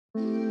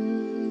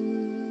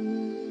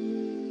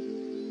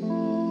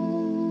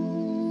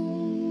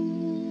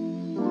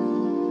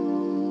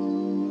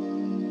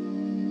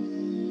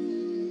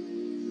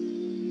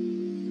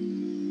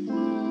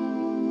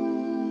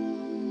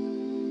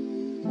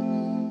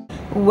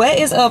What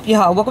is up,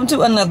 y'all? Welcome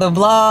to another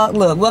vlog.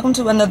 Look, welcome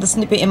to another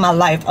snippet in my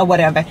life or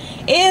whatever.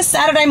 It's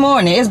Saturday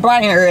morning. It's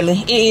bright and early.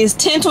 It is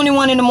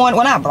 10:21 in the morning.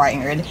 Well, not bright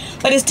and early,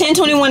 but it's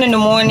 10:21 in the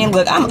morning.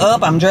 Look, I'm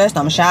up, I'm dressed,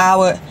 I'm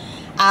showered.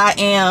 I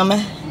am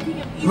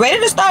ready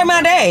to start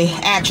my day,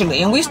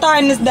 actually. And we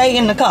starting this day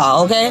in the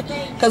car, okay?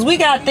 Because we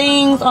got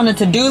things on the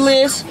to-do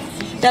list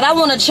that I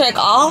want to check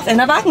off.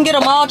 And if I can get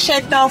them all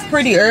checked off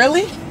pretty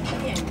early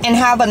and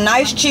have a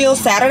nice chill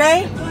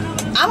Saturday,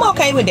 I'm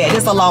okay with that.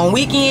 It's a long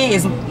weekend.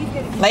 It's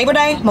Labor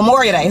Day,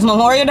 Memorial Day. It's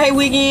Memorial Day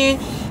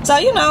weekend. So,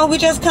 you know, we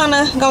just kind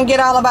of gonna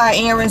get all of our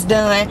errands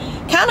done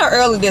kind of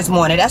early this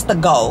morning. That's the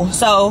goal.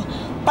 So,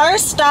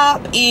 first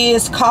stop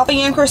is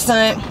coffee and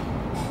croissant.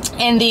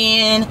 And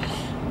then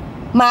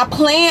my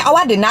plan, oh,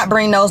 I did not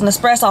bring those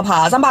Nespresso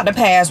pods. I'm about to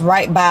pass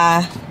right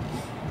by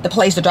the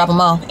place to drop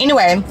them off.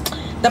 Anyway,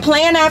 the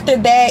plan after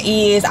that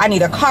is I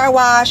need a car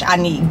wash. I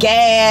need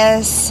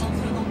gas.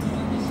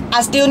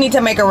 I still need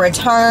to make a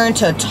return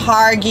to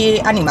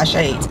Target. I need my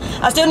shades.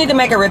 I still need to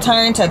make a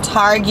return to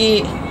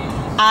Target.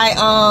 I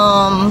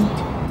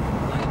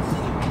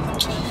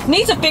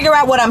need to figure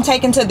out what I'm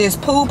taking to this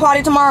pool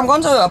party tomorrow. I'm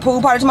going to a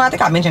pool party tomorrow. I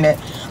think I mentioned it.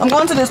 I'm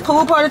going to this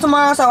pool party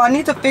tomorrow, so I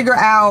need to figure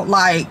out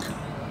like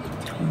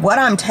what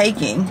I'm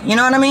taking. You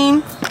know what I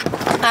mean?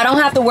 I don't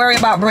have to worry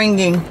about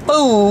bringing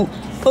food.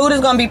 Food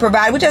is going to be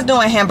provided. We're just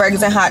doing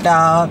hamburgers and hot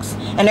dogs.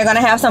 And they're going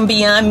to have some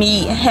Beyond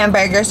Meat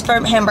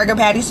hamburger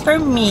patties for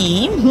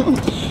me.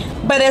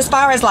 But as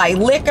far as like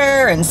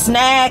liquor and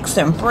snacks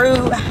and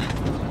fruit,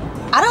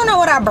 I don't know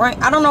what I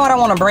bring. I don't know what I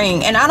want to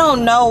bring. And I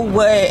don't know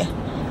what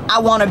I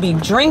want to be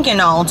drinking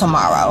on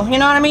tomorrow. You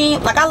know what I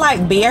mean? Like, I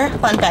like beer.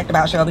 Fun fact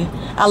about Shelby.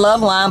 I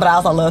love wine, but I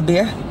also love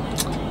beer.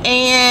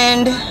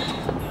 And,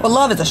 well,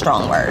 love is a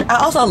strong word. I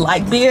also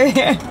like beer.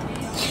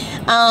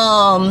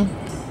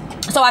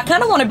 So I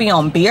kind of want to be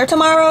on beer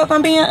tomorrow, if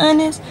I'm being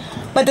honest.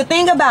 But the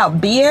thing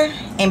about beer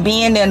and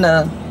being in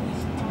a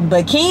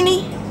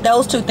bikini,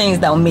 those two things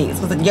don't mix.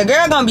 Your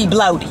girl gonna be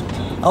bloated,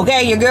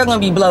 okay? Your girl gonna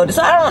be bloated.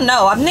 So I don't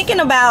know. I'm thinking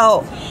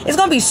about, it's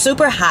gonna be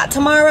super hot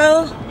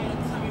tomorrow.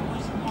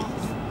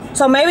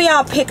 So maybe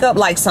I'll pick up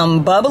like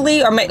some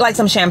bubbly or make like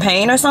some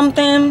champagne or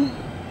something.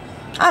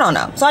 I don't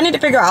know. So I need to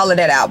figure all of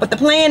that out. But the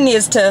plan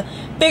is to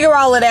figure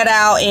all of that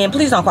out, and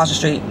please don't cross the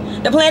street.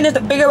 The plan is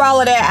to figure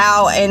all of that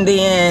out and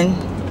then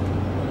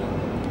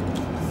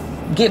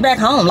get back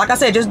home. Like I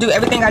said, just do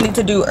everything I need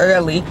to do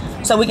early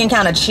so we can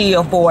kind of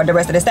chill for the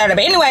rest of the Saturday.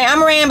 But anyway,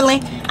 I'm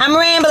rambling,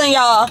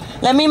 y'all.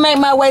 Let me make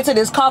my way to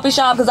this coffee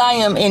shop because I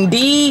am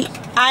indeed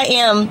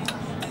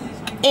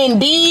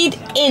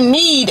in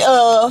need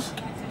of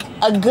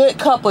a good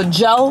cup of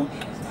Joe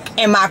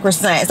and my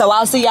croissant. So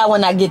I'll see y'all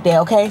when I get there,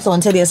 okay? So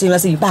until then, see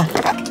you. Bye.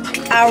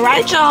 All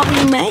right, y'all,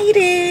 we made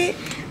it.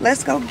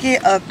 Let's go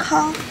get a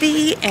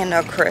coffee and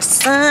a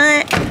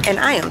croissant. And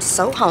I am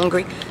so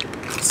hungry.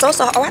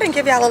 Oh, I didn't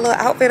give y'all a little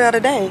outfit of the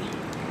day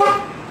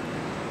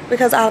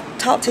because I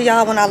talked to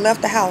y'all when I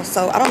left the house.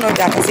 So I don't know if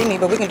y'all can see me,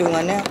 but we can do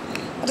one now.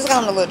 I just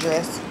got on a little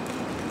dress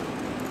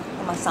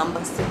and my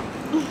samba suit.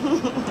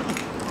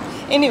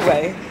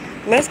 Anyway,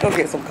 let's go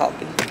get some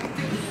coffee.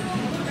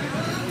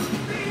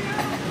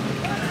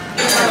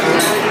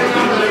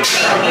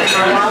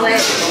 My wallet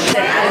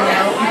said, I don't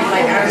know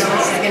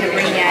if she's gonna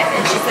bring that,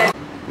 and she said.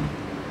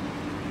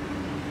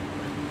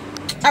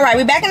 All right,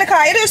 we're back in the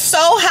car. It is so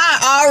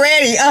hot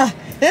already.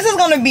 This is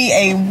gonna be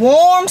a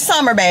warm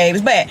summer,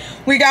 babes. But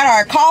we got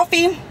our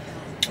coffee,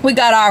 we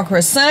got our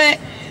croissant.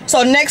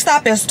 So next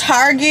stop is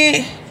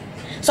Target,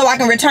 so I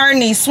can return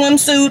these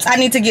swimsuits. I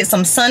need to get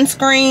some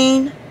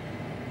sunscreen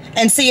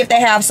and see if they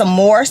have some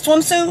more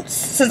swimsuits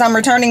since I'm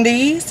returning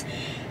these.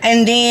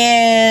 And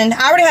then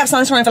I already have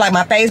sunscreen for like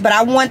my face, but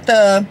I want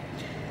the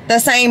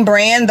same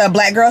brand, the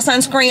Black Girl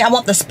sunscreen. I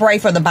want the spray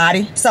for the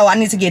body, so I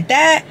need to get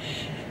that.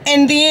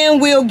 And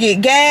then we'll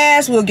get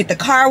gas, we'll get the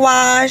car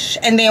wash,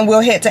 and then we'll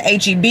head to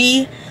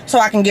H-E-B so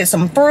I can get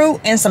some fruit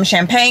and some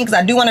champagne because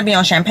I do want to be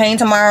on champagne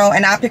tomorrow,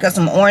 and I'll pick up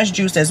some orange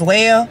juice as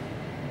well.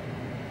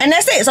 And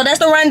that's it. So that's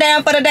the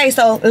rundown for the day.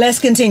 So let's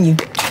continue.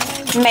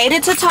 Made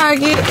it to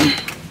Target.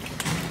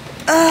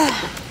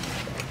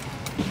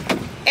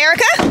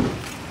 Erica?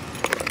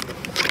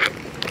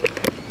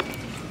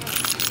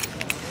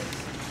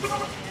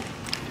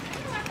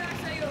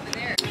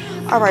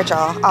 All right,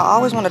 y'all. I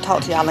always want to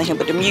talk to y'all in here,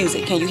 but the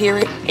music, can you hear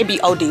it? It be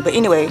OD. But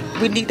anyway,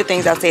 we need the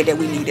things I said that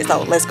we needed.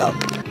 So let's go.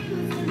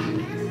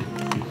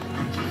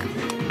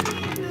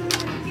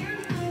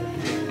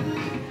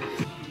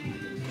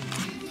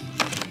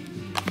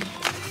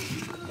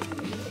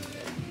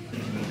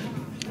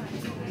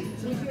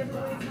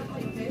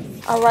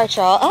 All right,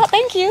 y'all. Oh,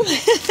 thank you.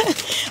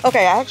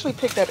 Okay, I actually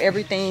picked up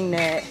everything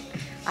that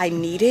I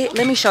needed.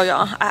 Let me show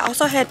y'all. I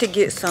also had to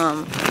get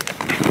some.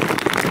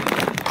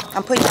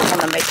 I'm putting y'all on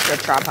the make sure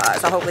tripod,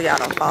 so hopefully y'all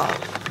don't fall.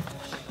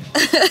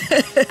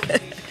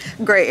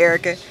 Great,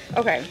 Erica.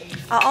 Okay,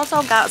 I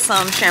also got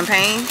some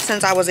champagne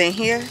since I was in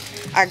here.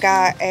 I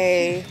got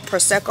a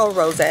Prosecco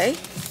Rosé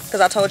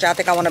because I told you I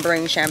think I want to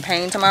bring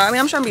champagne tomorrow. I mean,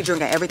 I'm sure I'm be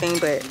drinking everything,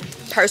 but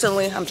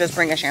personally, I'm just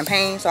bringing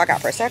champagne. So I got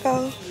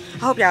Prosecco. I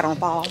hope y'all don't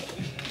fall.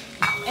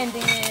 and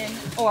then,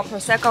 or a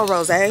Prosecco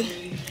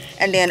Rosé,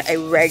 and then a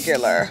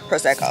regular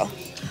Prosecco.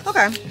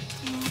 Okay.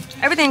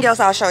 Everything else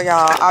I'll show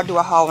y'all. I'll do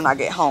a haul when I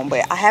get home,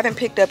 but I haven't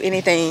picked up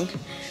anything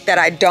that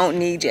I don't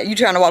need yet. You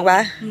trying to walk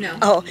by? No.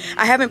 Oh,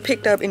 I haven't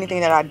picked up anything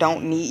that I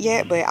don't need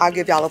yet, but I'll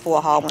give y'all a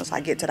full haul once I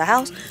get to the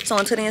house. So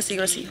until then, see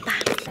you. Bye.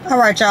 All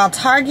right, y'all.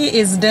 Target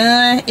is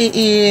done. It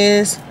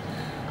is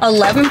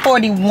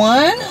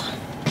 11:41.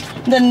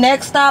 The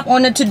next stop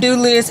on the to-do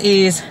list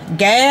is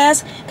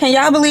gas. Can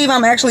y'all believe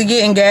I'm actually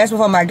getting gas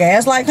before my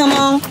gas light come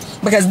on?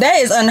 Because that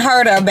is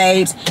unheard of,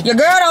 babes. Your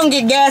girl don't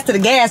get gas till the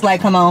gas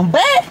light come on,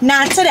 but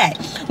not today.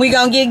 We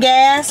gonna get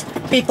gas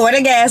before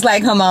the gas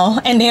light come on,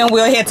 and then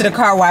we'll head to the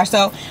car wash.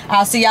 So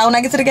I'll see y'all when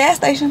I get to the gas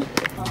station.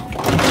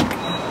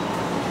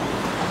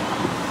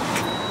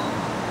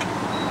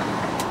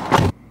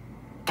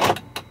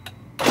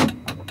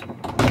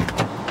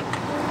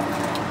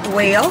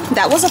 Well,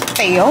 that was a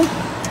fail.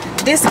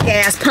 This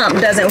gas pump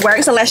doesn't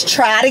work, so let's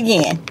try it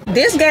again.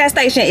 This gas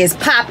station is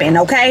popping,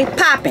 okay?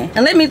 Popping.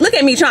 And look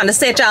at me trying to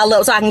set y'all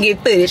up so I can get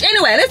footage.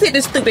 Anyway, let's hit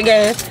this stupid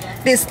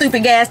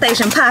gas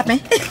station popping.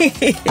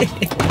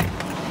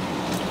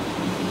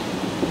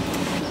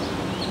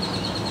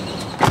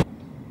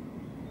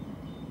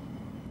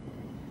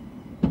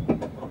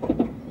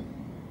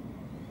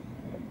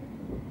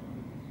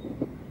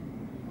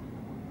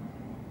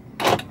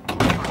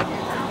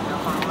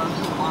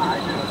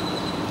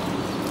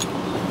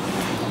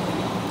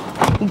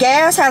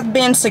 Gas has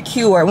been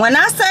secured. When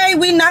I say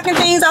we knocking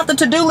things off the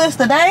to-do list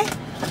today,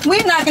 we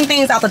knocking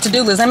things off the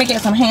to-do list. Let me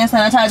get some hand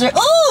sanitizer.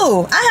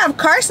 Ooh, I have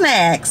car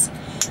snacks.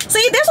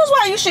 See, this is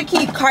why you should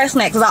keep car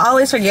snacks, because I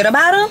always forget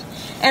about them.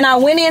 And I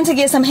went in to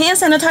get some hand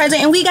sanitizer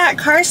and we got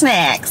car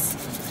snacks.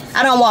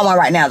 I don't want one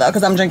right now though,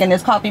 because I'm drinking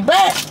this coffee,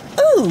 but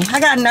ooh, I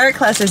got nerd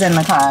clusters in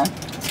the car.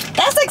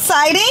 That's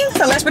exciting.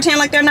 So let's pretend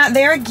like they're not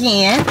there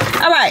again.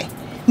 All right,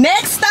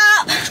 next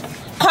stop,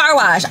 car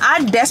wash.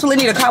 I desperately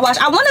need a car wash.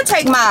 I want to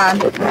take my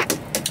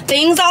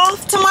things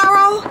off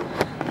tomorrow.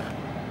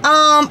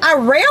 I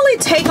rarely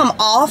take them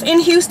off in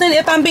Houston,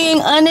 if I'm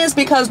being honest,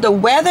 because the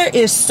weather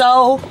is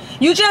so,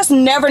 you just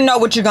never know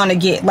what you're gonna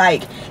get.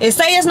 Like, it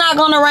say it's not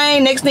gonna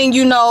rain, next thing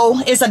you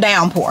know, it's a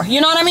downpour.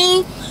 You know what I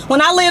mean?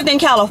 When I lived in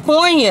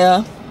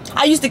California,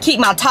 I used to keep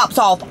my tops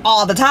off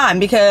all the time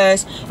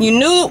because you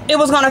knew it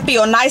was gonna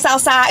feel nice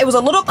outside. It was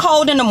a little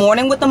cold in the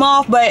morning with them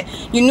off, but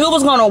you knew it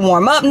was gonna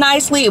warm up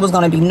nicely. It was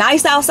gonna be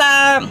nice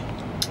outside.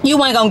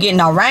 You ain't gonna get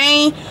no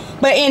rain.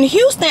 But in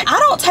Houston, I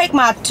don't take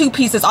my two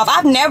pieces off.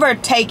 I've never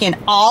taken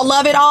all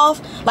of it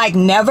off, like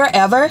never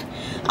ever.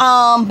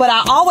 But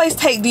I always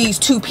take these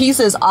two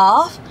pieces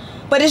off.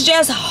 But it's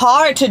just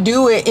hard to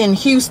do it in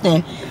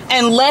Houston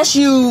unless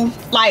you,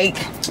 like,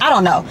 I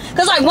don't know.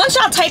 Because, like, once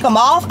y'all take them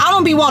off, I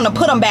don't be wanting to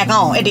put them back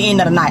on at the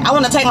end of the night. I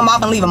want to take them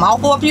off and leave them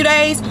off for a few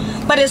days.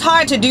 But it's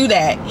hard to do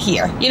that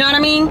here. You know what I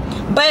mean?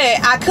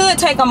 But I could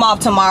take them off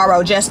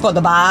tomorrow just for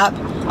the vibe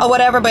or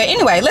whatever. But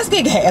anyway, let's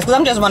get gas because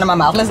I'm just running my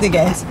mouth. Let's get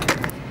gas.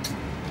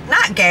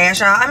 Not gas,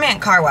 y'all. I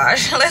meant car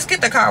wash. Let's get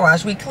the car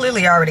wash. We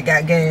clearly already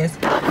got gas.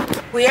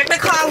 We at the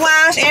car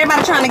wash.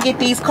 Everybody trying to get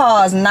these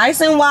cars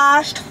nice and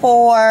washed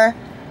for,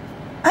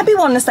 I be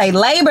wanting to say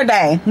Labor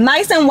Day.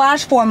 Nice and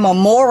washed for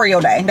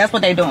Memorial Day. That's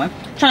what they doing.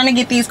 Trying to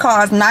get these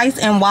cars nice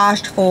and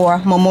washed for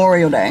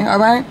Memorial Day. All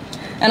right?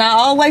 And I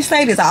always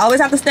say this. I always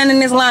have to stand in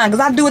this line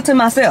because I do it to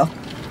myself.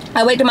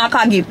 I wait till my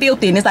car get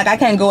filthy and it's like I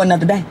can't go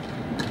another day.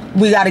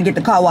 We got to get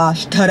the car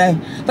washed today.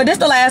 But this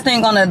the last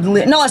thing on the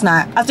list. No, it's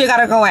not. I still got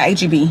to go at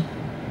HEB.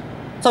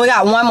 So we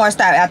got one more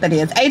stop after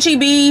this.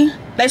 HEB,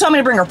 they told me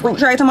to bring a fruit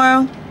tray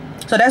tomorrow.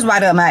 So that's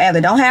right up my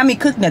alley. Don't have me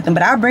cook nothing,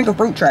 but I'll bring a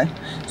fruit tray.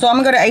 So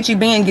I'm going to go to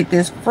HEB and get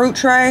this fruit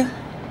tray.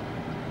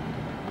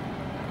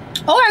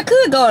 Or I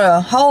could go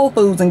to Whole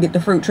Foods and get the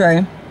fruit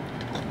tray.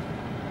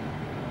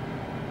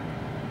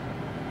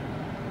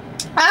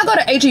 I'll go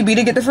to HEB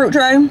to get the fruit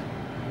tray.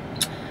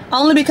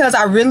 Only because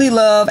I really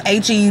love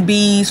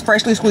HEB's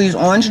freshly squeezed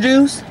orange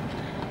juice.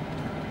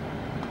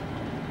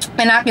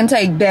 And I can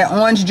take that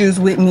orange juice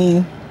with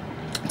me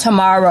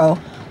tomorrow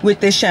with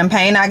this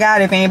champagne I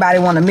got. If anybody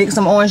want to mix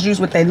some orange juice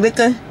with their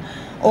liquor.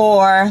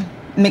 Or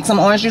mix some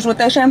orange juice with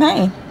their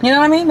champagne. You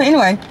know what I mean? But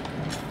anyway.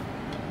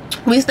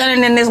 We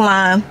standing in this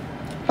line.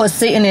 Or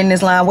sitting in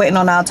this line waiting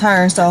on our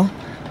turn. So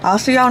I'll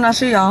see y'all and I'll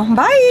see y'all.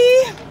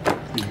 Bye.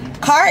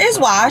 Car is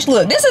washed.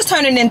 Look, this is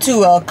turning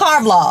into a car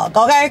vlog,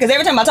 okay? Because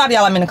every time I talk to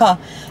y'all, I'm in the car.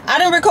 I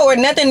didn't record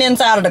nothing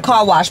inside of the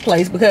car wash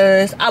place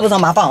because I was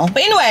on my phone.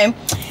 But anyway,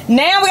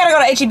 now we gotta go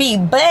to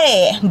HEB.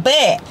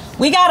 But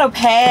we gotta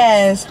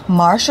pass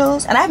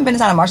Marshall's, and I haven't been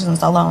inside of Marshall's in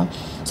so long.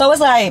 So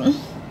it's like,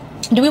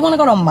 do we want to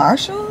go to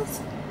Marshall's?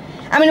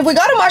 I mean, if we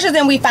go to Marshall's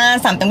and we find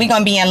something, we're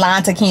gonna be in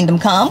line to Kingdom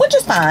Come, which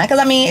is fine. Because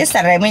I mean, it's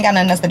Saturday. We ain't got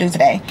nothing else to do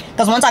today.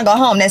 Because once I go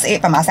home, that's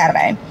it for my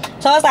Saturday.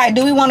 So it's like,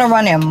 do we want to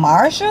run in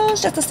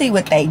Marshall's just to see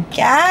what they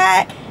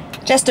got?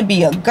 Just to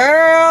be a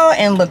girl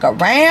and look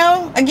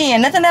around?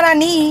 Again, nothing that I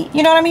need.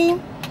 You know what I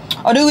mean?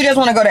 Or do we just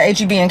want to go to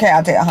HEB and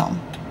Caltech home?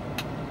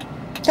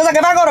 Because like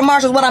if I go to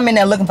Marshall's, what I'm in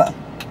there looking for?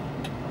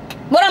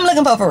 What I'm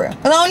looking for real?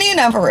 Because I don't need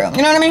nothing for real.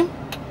 You know what I mean?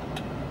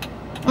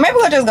 Maybe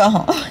we'll just go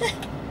home.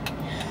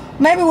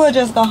 Maybe we'll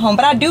just go home.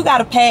 But I do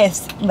gotta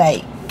pass,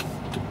 like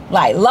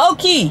low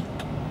key,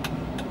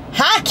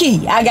 high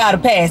key, I gotta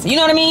pass. You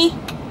know what I mean?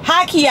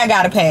 High key, I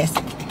gotta pass.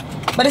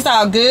 But it's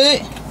all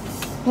good.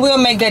 We'll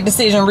make that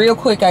decision real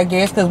quick, I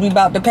guess, because we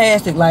about to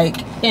pass it like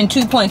in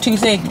 2.2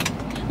 seconds.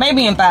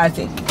 Maybe in 5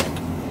 seconds.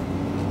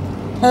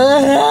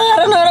 I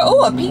don't know.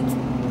 Oh, a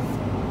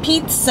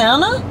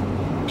pizzana?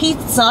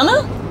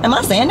 Am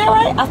I saying that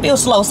right? I feel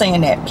slow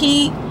saying that.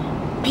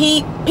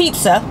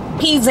 Pizza.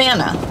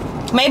 Pizzana.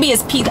 Maybe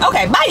it's pizza.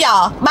 Okay, bye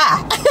y'all.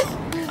 Bye.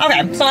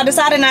 Okay, so I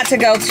decided not to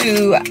go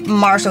to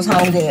Marshall's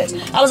Home Goods.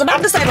 I was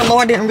about to say the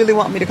Lord didn't really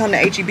want me to come to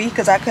HEB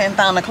because I couldn't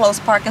find a close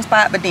parking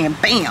spot, but then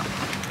bam,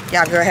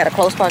 y'all girl had a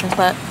close parking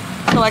spot.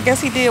 So I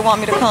guess he did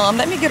want me to come.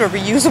 Let me get a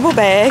reusable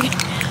bag.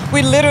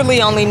 We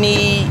literally only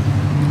need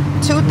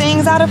 2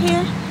 things out of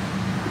here.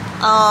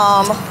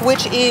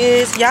 Which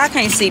is, y'all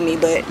can't see me,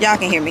 but y'all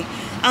can hear me.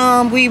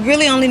 We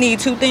really only need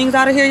 2 things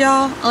out of here,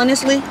 y'all,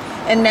 honestly.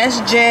 And that's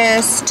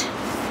just,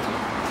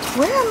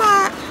 where am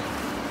I?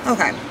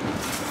 Okay.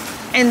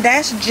 And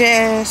that's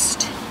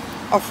just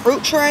a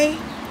fruit tray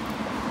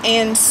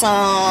and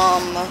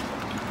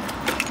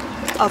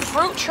a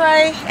fruit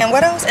tray and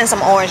what else? And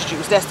some orange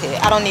juice. That's it.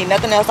 I don't need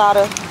nothing else out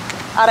of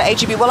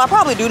HEB. Well, I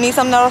probably do need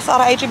something else out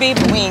of HEB,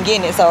 but we ain't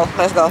getting it, so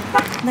let's go.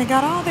 They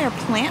got all their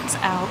plants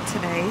out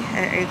today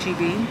at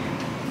HEB.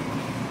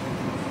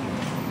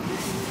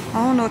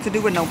 I don't know what to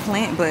do with no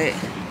plant, but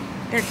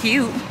they're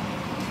cute.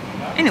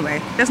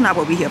 Anyway, that's not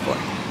what we're here for.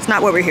 It's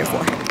not what we're here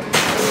for.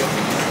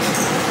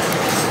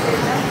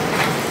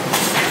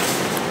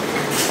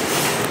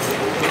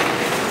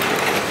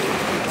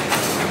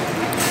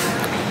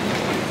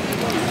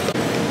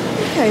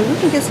 Okay, we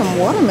can get some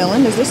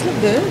watermelon. Does this look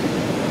good?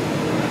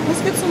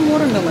 Let's get some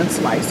watermelon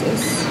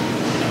slices.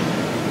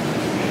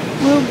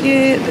 We'll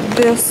get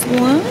this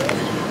one.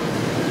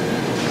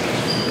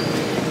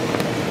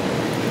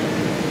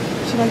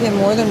 Should I get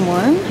more than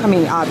one? I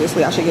mean,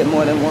 obviously I should get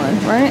more than one,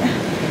 right?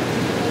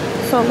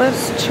 So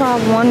let's try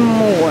one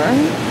more.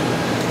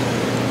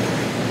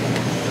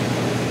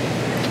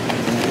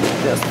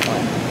 This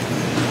one.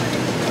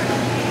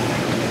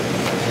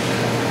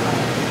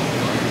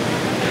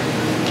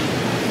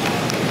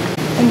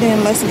 And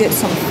then let's get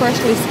some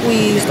freshly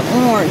squeezed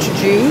orange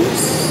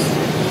juice.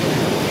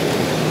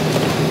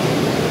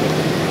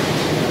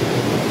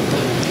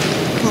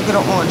 We'll get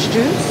an orange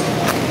juice.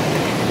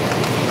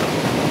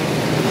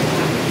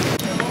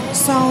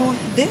 So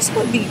this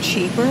would be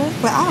cheaper,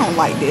 but I don't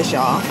like this,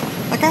 y'all.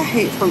 Like, I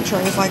hate fruit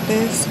trays like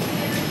this.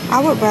 I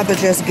would rather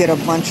just get a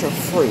bunch of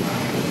fruit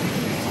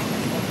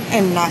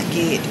and not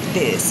get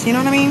this. You know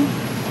what I mean?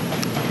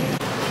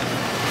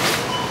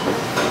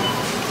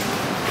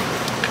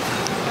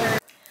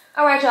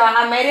 Alright, y'all,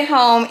 I made it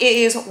home. It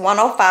is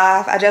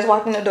 1:05. I just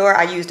walked in the door.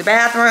 I used the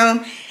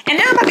bathroom. And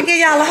now I'm about to give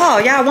y'all a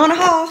haul. Y'all want a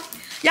haul?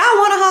 Y'all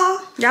want a haul?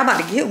 Y'all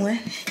about to get one.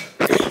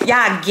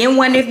 Y'all get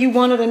one if you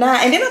want it or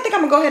not. And then I think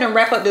I'm going to go ahead and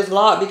wrap up this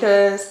vlog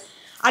because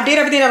I did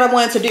everything that I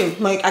wanted to do.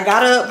 Like, I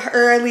got up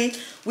early.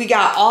 We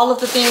got all of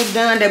the things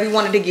done that we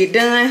wanted to get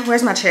done.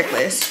 Where's my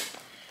checklist?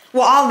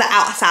 Well, all the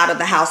outside of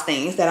the house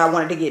things that I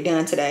wanted to get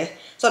done today.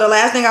 So the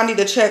last thing I need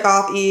to check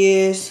off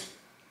is...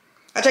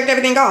 I checked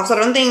everything off. So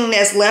the only thing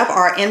that's left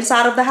are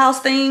inside of the house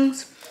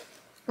things,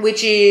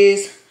 which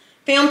is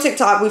film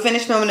TikTok. We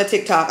finished filming the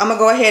TikTok. I'm going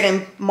to go ahead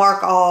and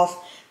mark off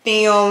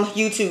film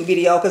YouTube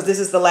video because this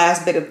is the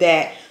last bit of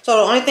that. So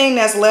the only thing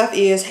that's left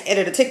is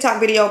edit a TikTok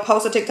video,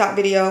 post a TikTok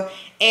video,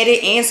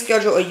 edit and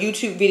schedule a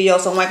YouTube video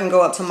so one can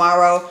go up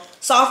tomorrow.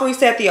 Soft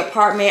reset the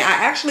apartment.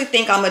 I actually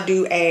think I'm going to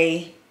do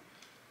a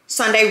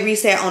Sunday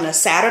reset on a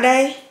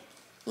Saturday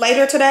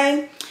later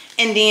today.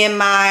 And then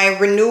my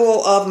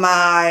renewal of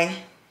my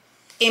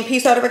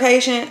NP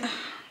certification.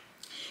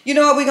 You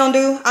know what we're gonna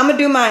do? I'm gonna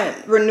do my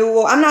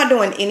renewal. I'm not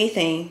doing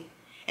anything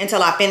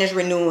until I finish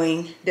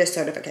renewing this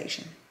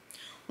certification.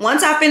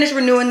 Once I finish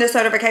renewing this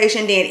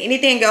certification, then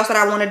anything else that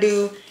I want to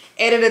do,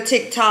 edit a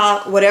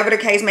TikTok, whatever the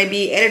case may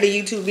be, edit a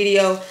YouTube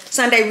video,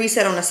 Sunday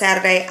reset on a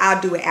Saturday, I'll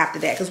do it after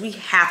that because we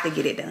have to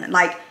get it done.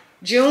 Like,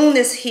 June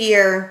is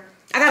here.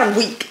 I got a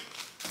week.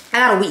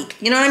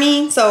 You know what I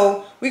mean?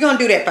 So we're gonna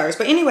do that first.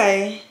 But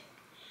anyway,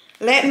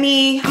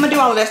 I'm gonna do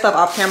all of that stuff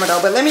off camera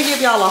though, but let me give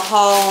y'all a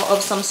haul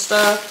of some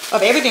stuff,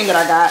 of everything that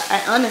I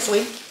got,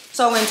 honestly.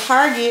 So in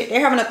Target,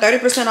 they're having a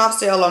 30% off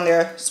sale on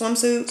their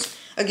swimsuits.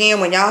 Again,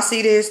 when y'all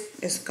see this,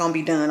 it's gonna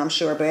be done, I'm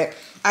sure, but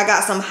I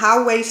got some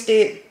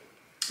high-waisted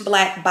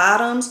black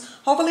bottoms.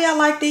 Hopefully I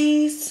like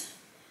these,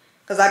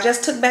 because I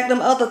just took back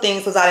them other things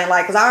because I didn't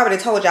like, because I already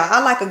told y'all,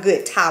 I like a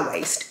good tie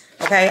waist.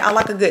 Okay, I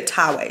like a good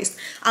tie waist.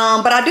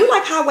 But I do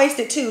like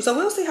high-waisted too, so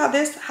we'll see how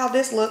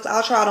this looks.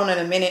 I'll try it on in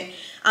a minute.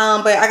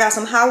 But I got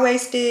some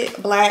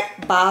high-waisted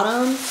black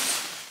bottoms.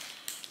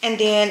 And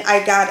then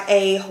I got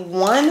a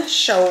 1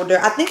 shoulder.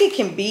 I think it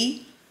can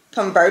be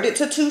converted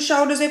to 2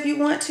 shoulders if you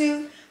want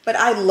to. But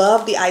I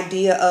love the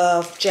idea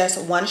of just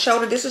 1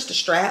 shoulder. This is the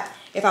strap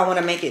if I want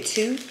to make it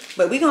 2.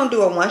 But we're going to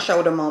do a 1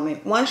 shoulder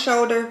moment. 1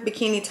 shoulder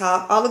bikini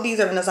top. All of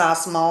these are in a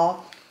size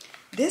small.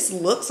 This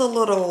looks a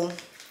little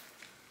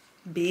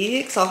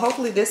big, so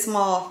hopefully this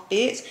small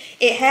fits.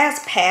 It has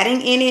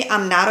padding in it.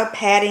 I'm not a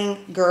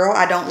padding girl.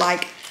 I don't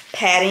like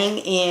padding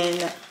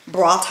in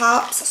bra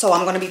tops, so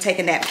I'm going to be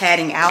taking that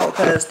padding out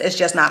because it's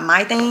just not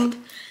my thing.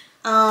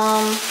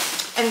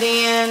 And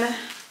then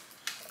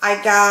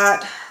I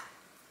got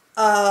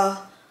a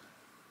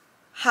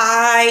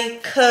high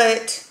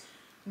cut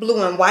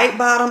blue and white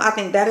bottom. I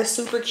think that is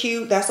super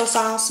cute. That's a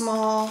size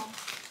small.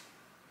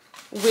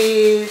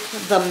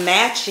 With the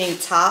matching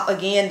top,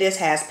 again, this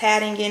has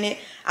padding in it.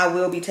 I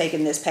will be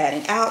taking this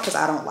padding out because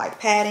I don't like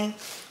padding.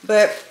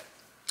 But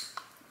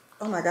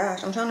oh my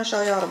gosh, I'm trying to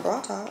show y'all the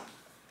bra top.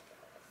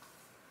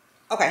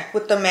 Okay,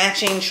 with the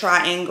matching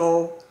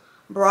triangle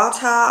bra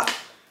top.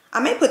 I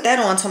may put that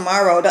on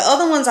tomorrow. The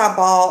other ones I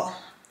bought,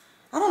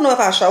 I don't know if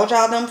I showed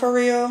y'all them for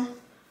real.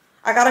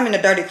 I got them in the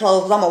dirty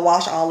clothes. I'm gonna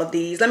wash all of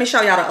these. Let me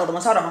show y'all the other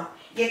ones. Hold on.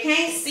 You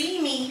can't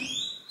see me,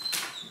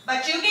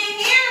 but you can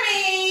hear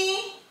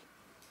me.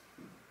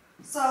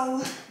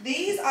 So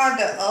these are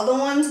the other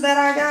ones that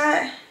I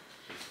got.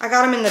 I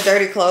got them in the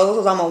dirty clothes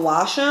because I'm gonna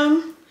wash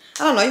them.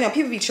 I don't know, you know,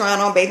 people be trying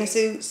on bathing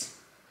suits.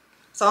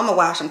 So I'm gonna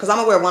wash them because I'm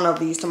gonna wear one of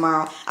these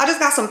tomorrow. I just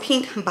got some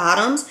pink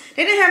bottoms.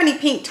 They didn't have any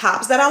pink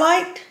tops that I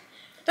liked.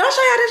 Did I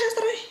show y'all this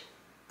yesterday?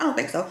 I don't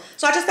think so.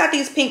 So I just got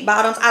these pink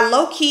bottoms. I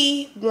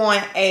low-key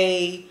want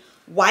a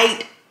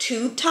white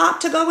tube top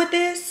to go with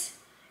this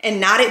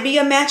and not it be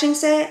a matching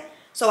set.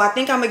 So I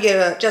think I'm gonna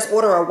get just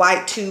order a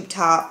white tube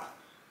top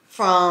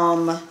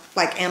from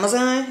like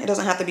Amazon. It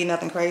doesn't have to be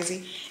nothing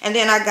crazy. And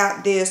then I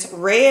got this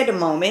red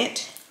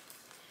moment,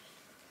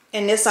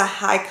 and it's a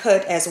high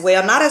cut as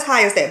well. Not as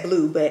high as that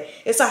blue, but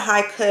it's a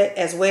high cut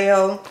as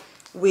well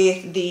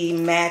with the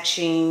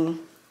matching.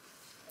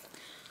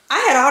 I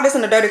had all this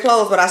in the dirty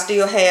clothes, but I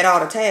still had all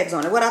the tags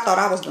on it. What I thought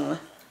I was doing.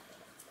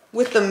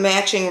 With the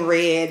matching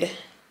red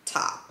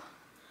top.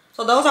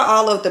 So those are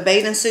all of the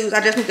bathing suits.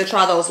 I just need to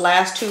try those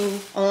last two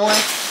on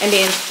and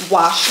then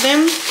wash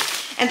them.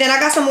 And then I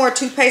got some more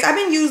toothpaste. I've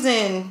been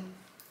using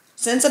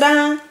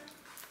Sensodyne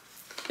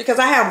because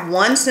I have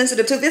one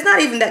sensitive tooth. It's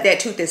not even that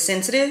tooth is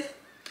sensitive.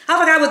 I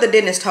forgot what the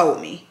dentist told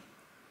me.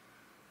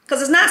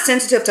 Because it's not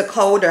sensitive to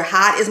cold or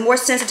hot. It's more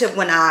sensitive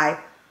when I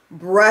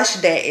brush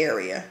that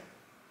area.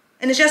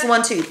 And it's just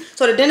one tooth.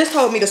 So the dentist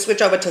told me to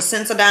switch over to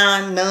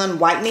Sensodyne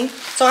non-whitening.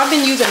 So I've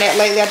been using that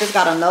lately. I just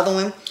got another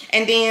one.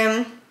 And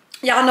then,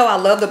 y'all know I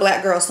love the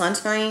Black Girl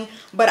sunscreen.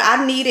 But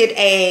I needed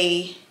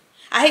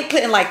I hate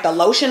putting like the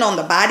lotion on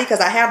the body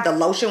because I have the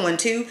lotion one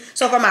too.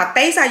 So for my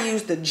face, I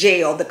use the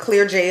gel, the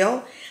clear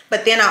gel.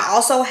 But then I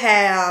also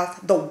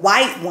have the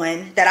white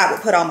one that I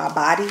would put on my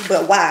body.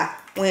 But why?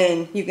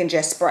 When you can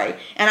just spray.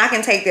 And I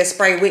can take this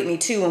spray with me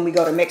too when we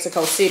go to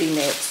Mexico City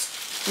next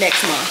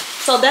month.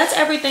 So that's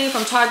everything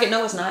from Target.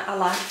 No, it's not. I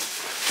lied.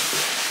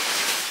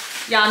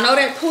 Y'all know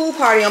that pool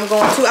party I'm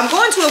going to. I'm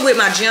going to it with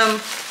my gym.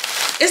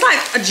 It's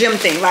like a gym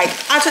thing. Like,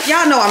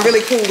 y'all know I'm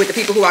really cool with the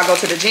people who I go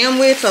to the gym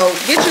with. So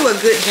get you a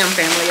good gym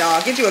family, y'all.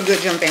 Get you a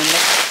good gym family.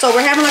 So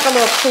we're having like a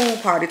little pool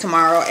party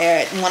tomorrow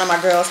at one of my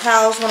girls'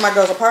 house, one of my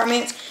girls'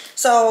 apartments.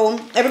 So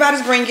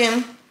everybody's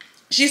bringing,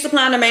 she's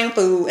supplying the main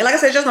food. And like I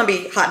said, it's just gonna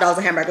be hot dogs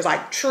and hamburgers,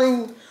 like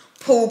true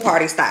pool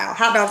party style.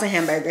 Hot dogs and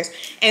hamburgers.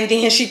 And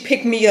then she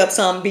picked me up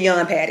some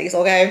Beyond patties,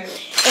 okay?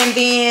 And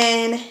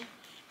then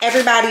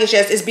everybody is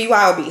just, it's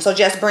BYOB. So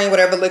just bring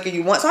whatever liquor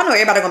you want. So I know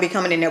everybody gonna be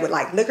coming in there with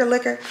like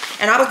liquor.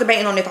 And I was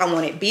debating on if I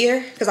wanted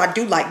beer, because I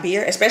do like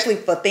beer, especially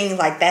for things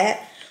like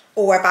that.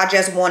 Or if I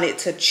just wanted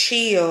to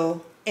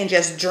chill and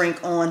just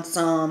drink on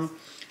some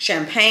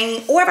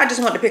champagne. Or if I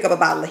just wanted to pick up a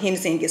bottle of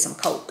Hennessy and get some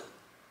Coke.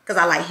 Because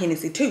I like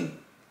Hennessy too.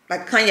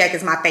 Like cognac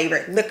is my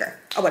favorite liquor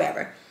or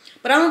whatever.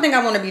 But I don't think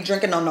I want to be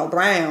drinking on no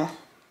brown.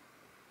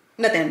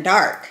 Nothing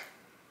dark.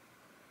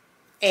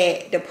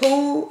 At the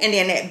pool, and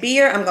then that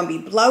beer, I'm gonna be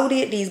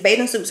bloated. These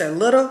bathing suits are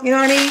little, you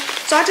know what I mean?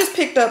 So I just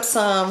picked up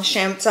some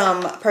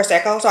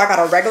Prosecco. So I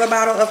got a regular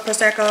bottle of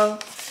Prosecco,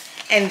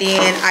 and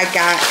then I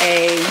got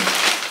a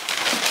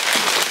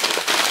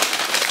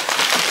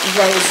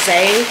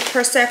rosé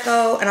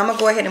Prosecco, and I'm gonna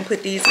go ahead and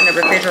put these in the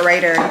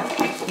refrigerator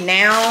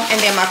now. And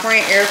then my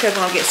friend Erica's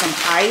gonna get some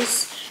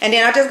ice, and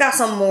then I just got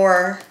some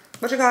more,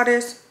 what you call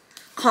this?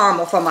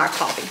 Caramel for my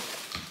coffee.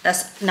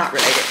 That's not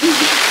related.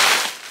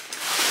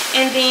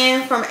 And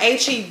then from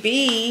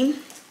H-E-B,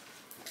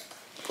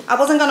 I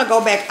wasn't gonna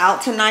go back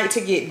out tonight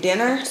to get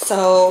dinner,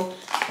 so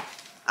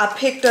I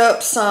picked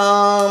up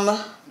some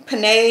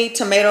penne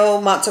tomato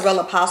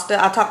mozzarella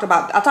pasta. I talk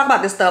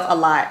about this stuff a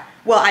lot.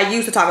 Well, I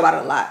used to talk about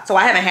it a lot, so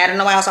I haven't had it in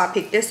a while. So I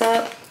picked this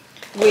up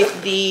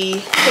with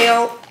the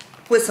kale,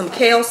 with some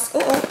kale.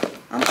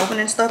 I'm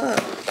opening stuff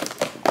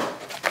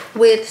up.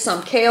 With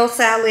some kale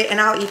salad, and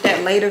I'll eat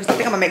that later because I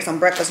think I'm gonna make some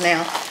breakfast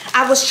now.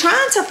 I was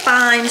trying to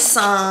find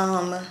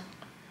some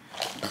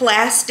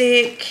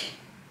plastic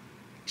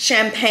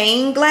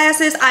champagne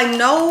glasses. I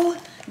know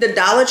the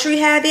Dollar Tree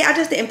had it. I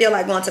just didn't feel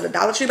like going to the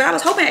Dollar Tree, but I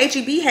was hoping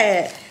H-E-B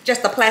had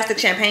just the plastic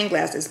champagne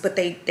glasses, but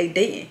they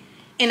didn't.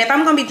 And if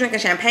I'm gonna be drinking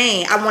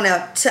champagne, I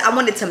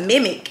wanted to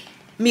mimic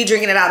me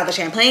drinking it out of a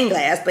champagne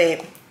glass,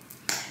 but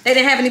they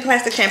didn't have any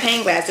plastic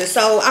champagne glasses.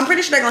 So I'm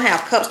pretty sure they're gonna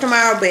have cups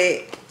tomorrow,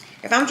 but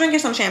if I'm drinking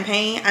some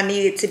champagne, I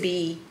need it to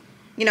be,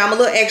 you know, I'm a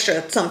little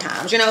extra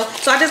sometimes, you know.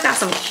 So I just got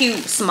some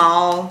cute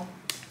small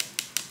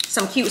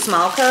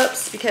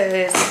cups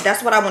because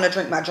that's what I want to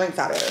drink my drinks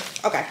out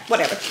of. Okay,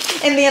 whatever.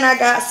 And then I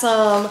got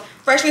some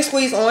freshly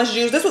squeezed orange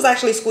juice. This was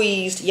actually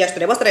squeezed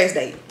yesterday. What's today's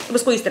date? It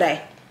was squeezed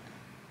today.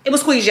 It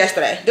was squeezed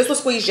yesterday. This was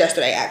squeezed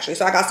yesterday, actually.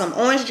 So I got some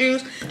orange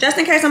juice, just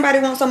in case somebody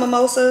wants some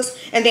mimosas.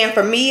 And then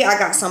for me, I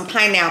got some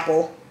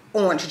pineapple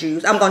orange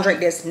juice. I'm gonna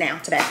drink this now,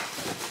 today.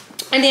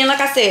 And then,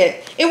 like I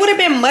said, it would have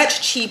been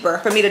much cheaper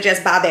for me to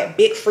just buy that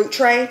big fruit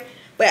tray.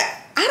 But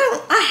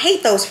I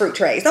hate those fruit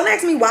trays. Don't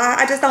ask me why.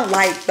 I just don't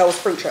like those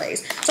fruit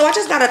trays. So I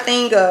just got a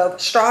thing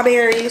of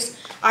strawberries.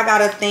 I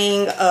got a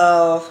thing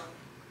of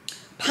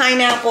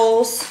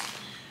pineapples.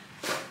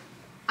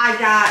 I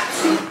got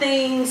 2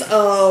 things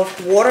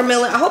of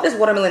watermelon. I hope this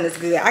watermelon is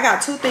good. I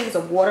got 2 things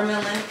of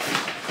watermelon.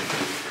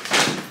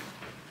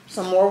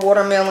 Some more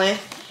watermelon.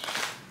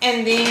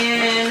 And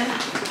then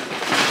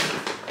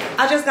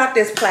I just got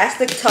this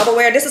plastic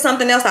Tupperware. This is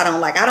something else I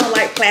don't like. I don't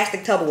like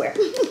plastic Tupperware.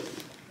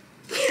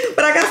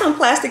 But I got some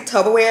plastic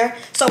Tupperware.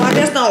 So I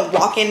just don't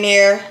walk in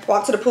there,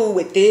 walk to the pool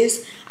with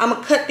this.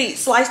 I'm going to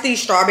slice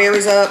these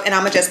strawberries up, and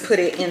I'm going to just put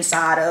it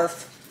inside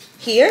of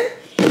here.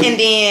 And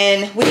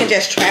then we can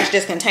just trash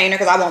this container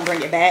because I won't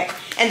bring it back.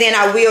 And then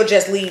I will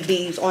just leave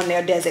these on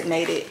their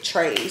designated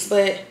trays.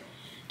 But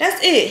that's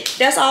it.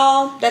 That's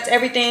all. That's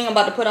everything. I'm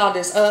about to put all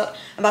this up.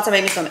 I'm about to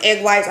make me some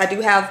egg whites. I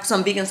do have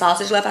some vegan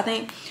sausage left, I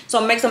think. So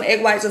I'm going to make some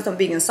egg whites and some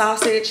vegan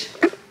sausage.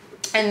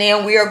 And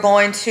then we are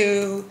going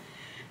to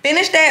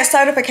finish that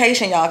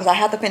certification, y'all, because I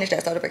have to finish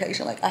that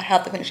certification. Like, I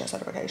have to finish that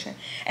certification.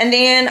 And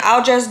then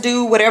I'll just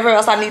do whatever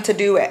else I need to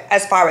do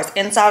as far as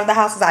inside of the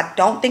house, because I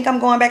don't think I'm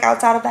going back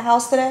outside of the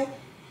house today.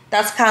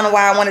 That's kind of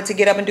why I wanted to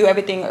get up and do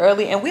everything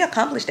early, and we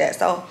accomplished that.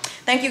 So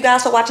thank you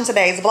guys for watching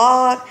today's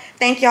vlog.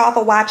 Thank y'all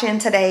for watching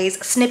today's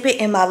snippet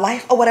in my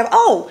life or whatever.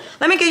 Oh,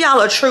 let me give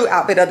y'all a true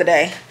outfit of the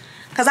day,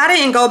 because I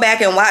didn't go back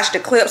and watch the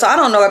clip, so I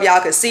don't know if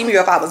y'all could see me or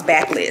if I was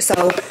backlit.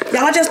 So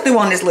y'all just threw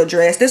on this little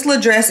dress. This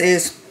little dress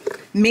is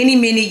many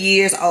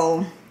years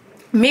old.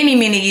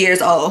 Many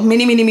years old.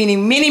 Many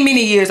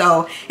years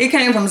old. It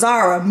came from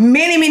Zara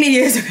many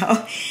years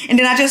ago. And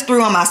then I just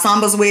threw on my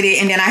Sambas with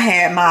it, and then I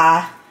had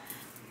my,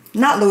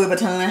 not Louis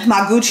Vuitton,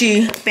 my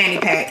Gucci fanny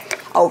pack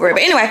over it.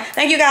 But anyway,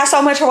 thank you guys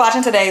so much for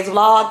watching today's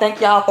vlog.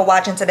 Thank y'all for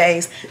watching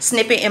today's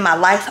snippet in my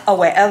life or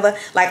whatever.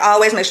 Like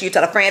always, make sure you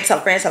tell a friend, tell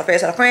a friend, tell a friend,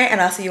 tell a friend,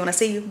 and I'll see you when I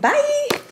see you. Bye.